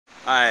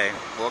Hi,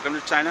 welcome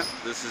to China.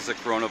 This is a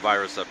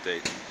coronavirus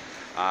update.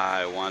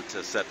 I want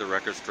to set the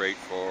record straight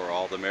for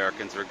all the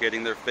Americans who are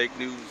getting their fake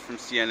news from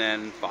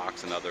CNN,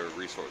 Fox, and other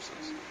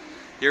resources.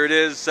 Here it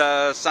is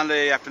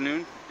Sunday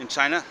afternoon in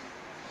China,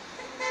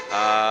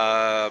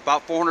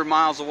 about 400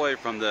 miles away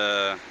from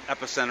the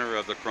epicenter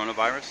of the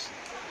coronavirus.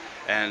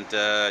 And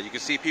you can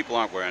see people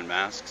aren't wearing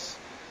masks.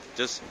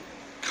 Just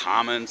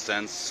common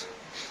sense.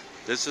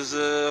 This is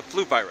a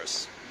flu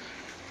virus.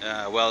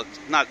 Well, it's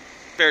not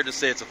fair to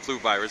say it's a flu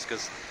virus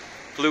because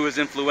flu is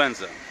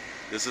influenza.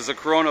 This is a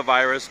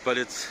coronavirus, but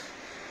it's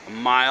a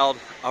mild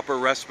upper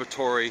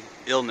respiratory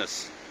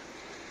illness.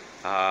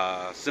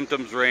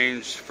 Symptoms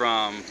range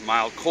from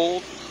mild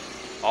cold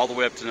all the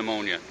way up to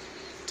pneumonia.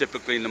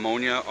 Typically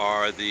pneumonia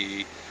are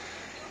the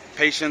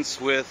patients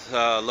with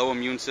low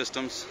immune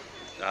systems,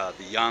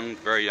 the young,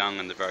 very young,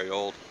 and the very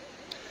old.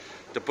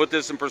 To put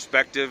this in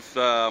perspective,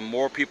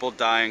 more people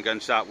die in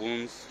gunshot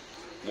wounds.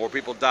 More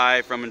people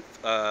die from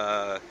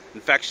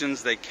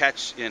infections they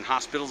catch in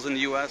hospitals in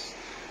the U.S.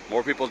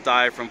 More people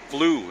die from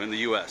flu in the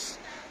U.S.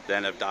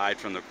 than have died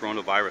from the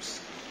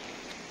coronavirus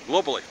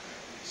globally.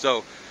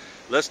 So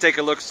let's take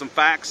a look at some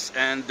facts,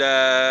 and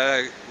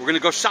we're going to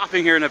go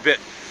shopping here in a bit.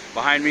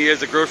 Behind me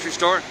is a grocery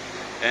store,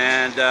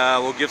 and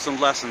we'll give some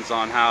lessons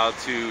on how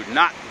to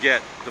not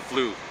get the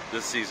flu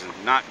this season,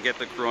 not get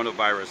the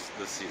coronavirus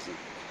this season.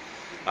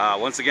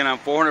 Once again, I'm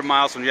 400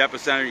 miles from the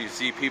epicenter. You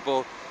see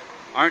people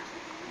aren't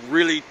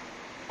really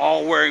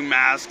all wearing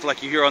masks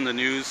like you hear on the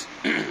news.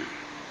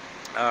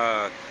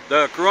 The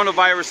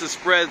coronavirus is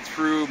spread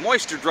through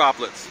moisture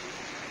droplets,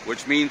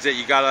 which means that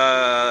you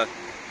gotta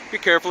be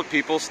careful of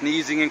people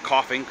sneezing and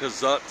coughing,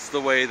 because that's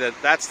the way that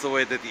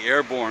the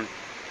airborne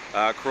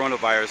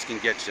coronavirus can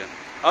get you.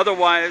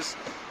 Otherwise,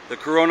 the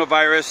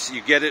coronavirus, you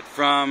get it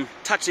from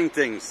touching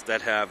things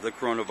that have the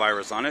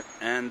coronavirus on it,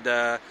 and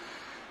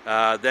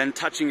then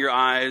touching your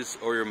eyes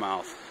or your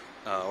mouth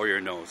or your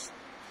nose.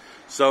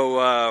 So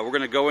we're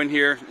going to go in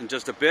here in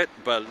just a bit,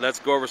 but let's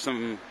go over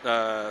some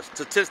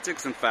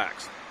statistics and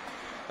facts.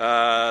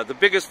 The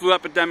biggest flu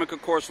epidemic,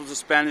 of course, was the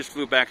Spanish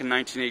flu back in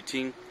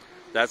 1918.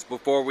 That's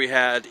before we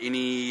had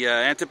any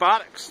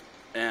antibiotics.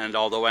 And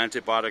although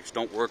antibiotics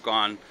don't work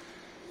on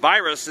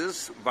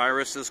viruses,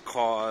 viruses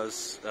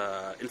cause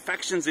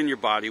infections in your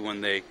body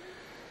when they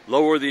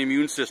lower the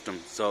immune system.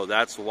 So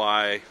that's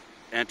why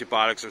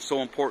antibiotics are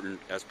so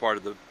important as part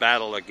of the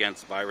battle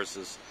against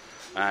viruses,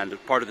 and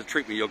part of the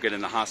treatment you'll get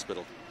in the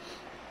hospital.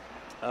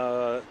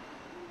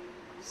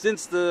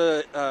 Since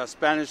the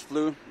Spanish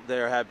flu,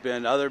 there have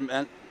been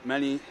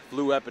many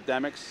flu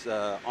epidemics.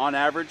 On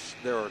average,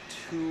 there are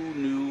 2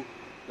 new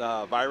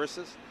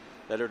viruses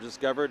that are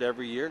discovered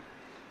every year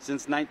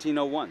since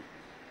 1901.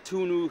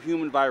 2 new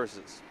human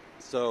viruses.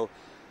 So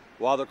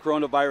while the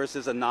coronavirus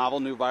is a novel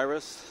new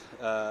virus,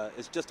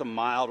 it's just a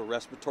mild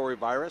respiratory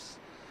virus.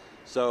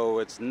 So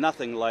it's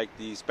nothing like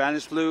the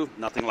Spanish flu,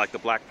 nothing like the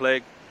Black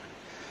Plague.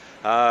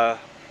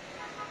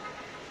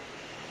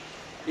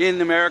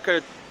 In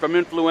America, from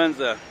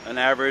influenza, an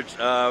average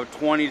of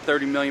 20 to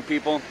 30 million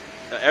people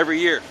every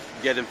year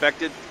get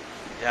infected,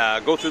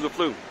 go through the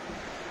flu.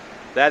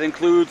 That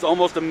includes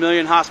almost 1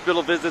 million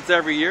hospital visits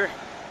every year,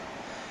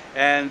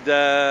 and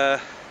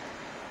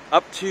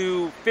up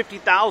to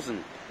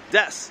 50,000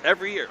 deaths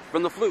every year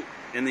from the flu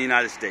in the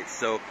United States.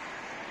 So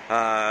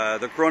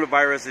the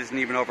coronavirus isn't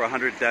even over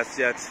 100 deaths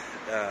yet,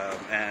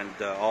 and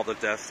all the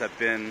deaths have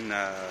been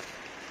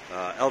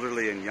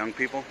elderly and young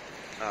people.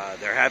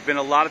 There have been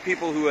a lot of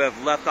people who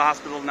have left the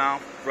hospital now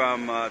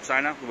from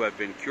China who have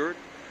been cured.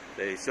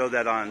 They show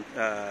that on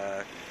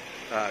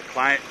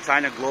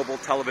China Global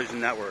Television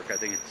Network. I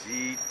think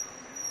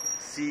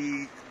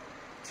it's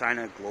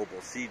China Global,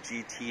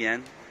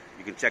 CGTN.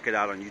 You can check it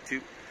out on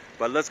YouTube.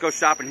 But let's go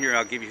shopping here.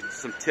 I'll give you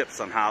some tips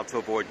on how to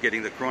avoid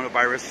getting the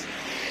coronavirus.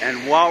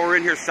 And while we're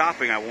in here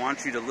shopping, I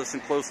want you to listen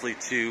closely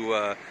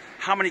to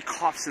how many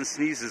coughs and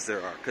sneezes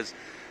there are, because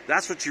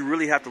that's what you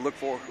really have to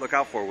look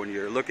out for when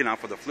you're looking out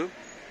for the flu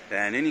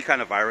and any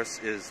kind of virus,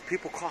 is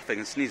people coughing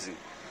and sneezing.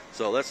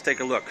 So let's take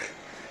a look,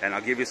 and I'll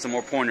give you some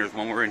more pointers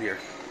when we're in here.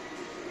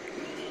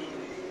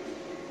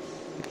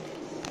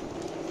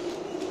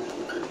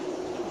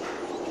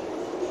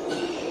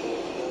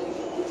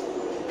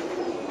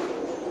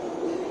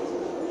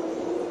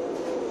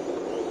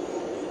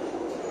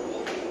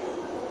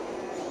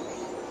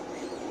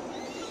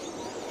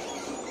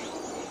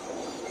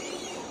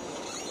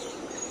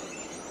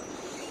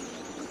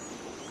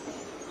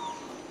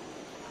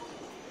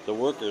 The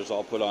workers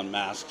all put on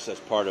masks as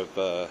part of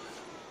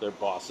their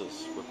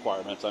boss's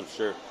requirements. I'm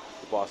sure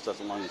the boss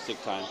doesn't want any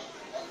sick time.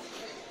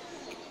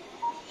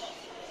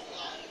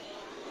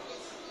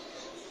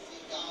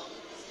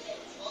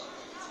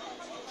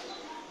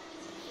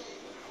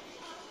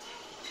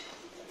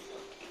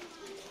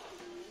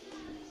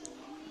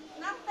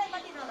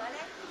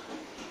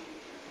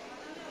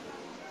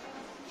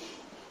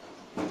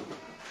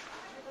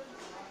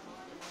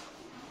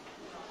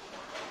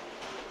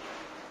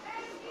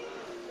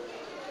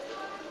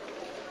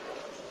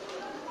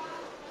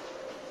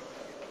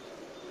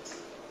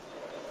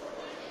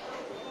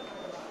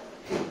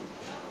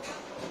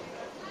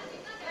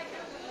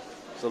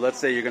 So let's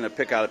say you're going to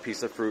pick out a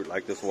piece of fruit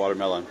like this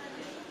watermelon.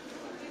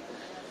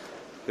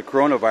 The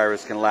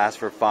coronavirus can last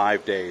for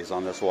 5 days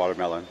on this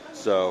watermelon.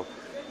 So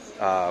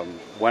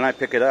when I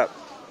pick it up,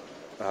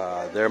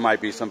 there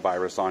might be some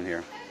virus on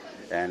here.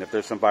 And if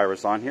there's some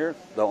virus on here,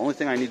 the only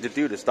thing I need to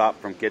do to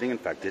stop from getting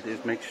infected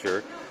is make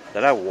sure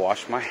that I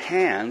wash my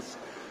hands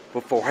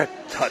before I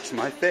touch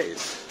my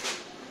face.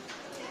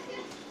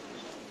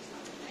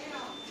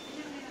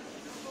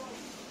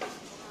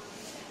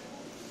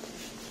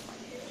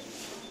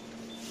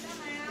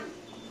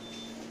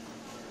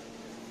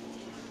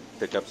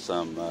 Pick up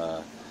some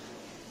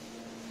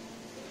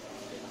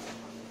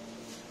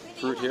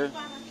fruit here.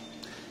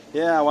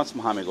 Yeah, I want some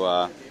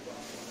hamigua.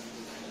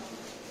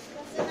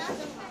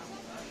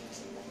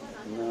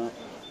 No.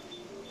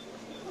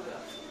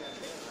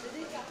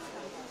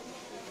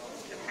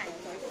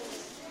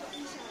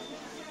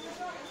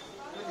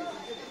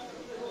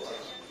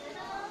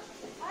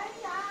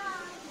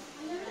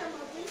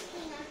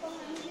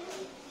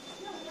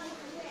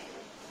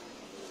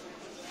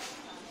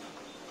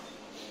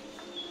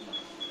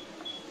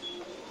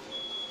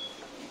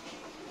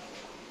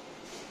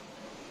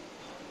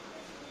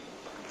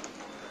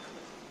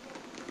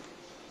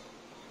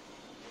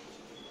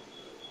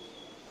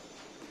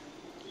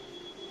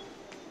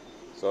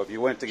 So if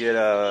you went to get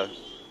a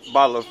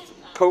bottle of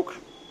Coke,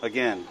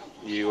 again,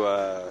 your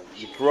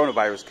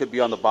coronavirus could be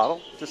on the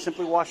bottle. Just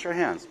simply wash your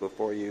hands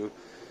before you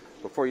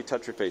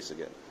touch your face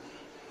again.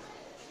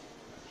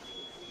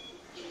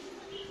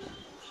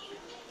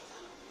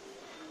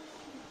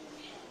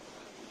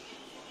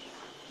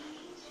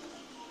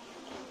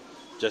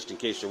 Just in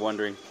case you're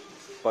wondering,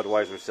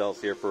 Budweiser sells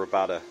here for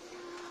about a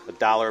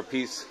 $1 a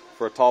piece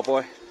for a tall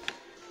boy.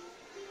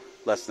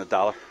 Less than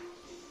 $1.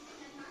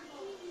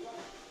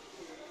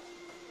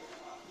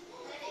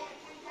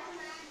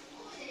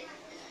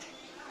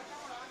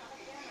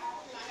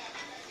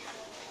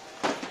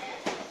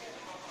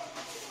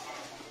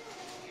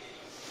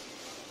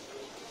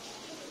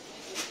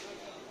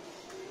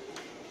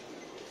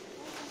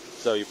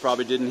 So you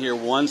probably didn't hear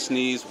one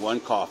sneeze, one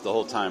cough the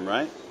whole time,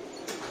 right?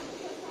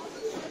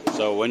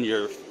 So when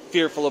you're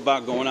fearful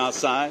about going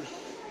outside,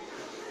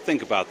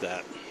 think about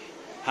that.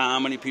 How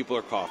many people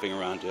are coughing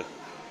around you?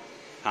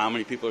 How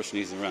many people are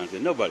sneezing around you?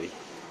 Nobody.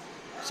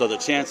 So the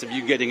chance of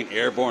you getting an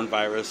airborne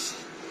virus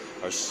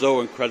are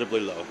so incredibly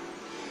low.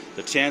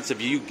 The chance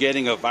of you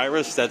getting a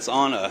virus that's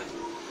on a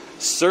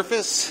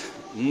surface,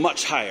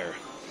 much higher.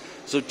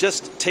 So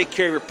just take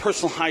care of your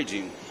personal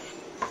hygiene.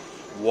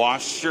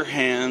 Wash your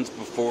hands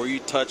before you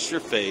touch your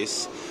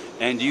face,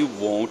 and you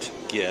won't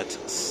get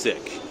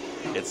sick.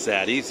 It's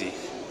that easy.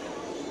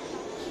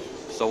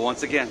 So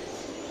once again,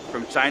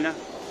 from China,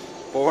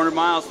 400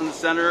 miles from the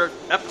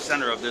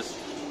epicenter of this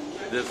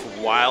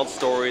wild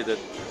story that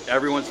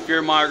everyone's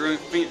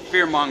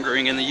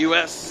fear-mongering in the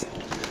U.S.,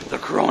 the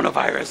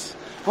coronavirus.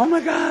 Oh my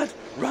God,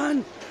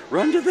 run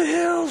to the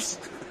hills.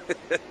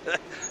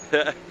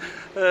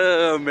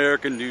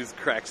 American news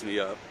cracks me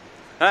up.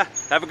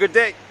 Have a good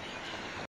day.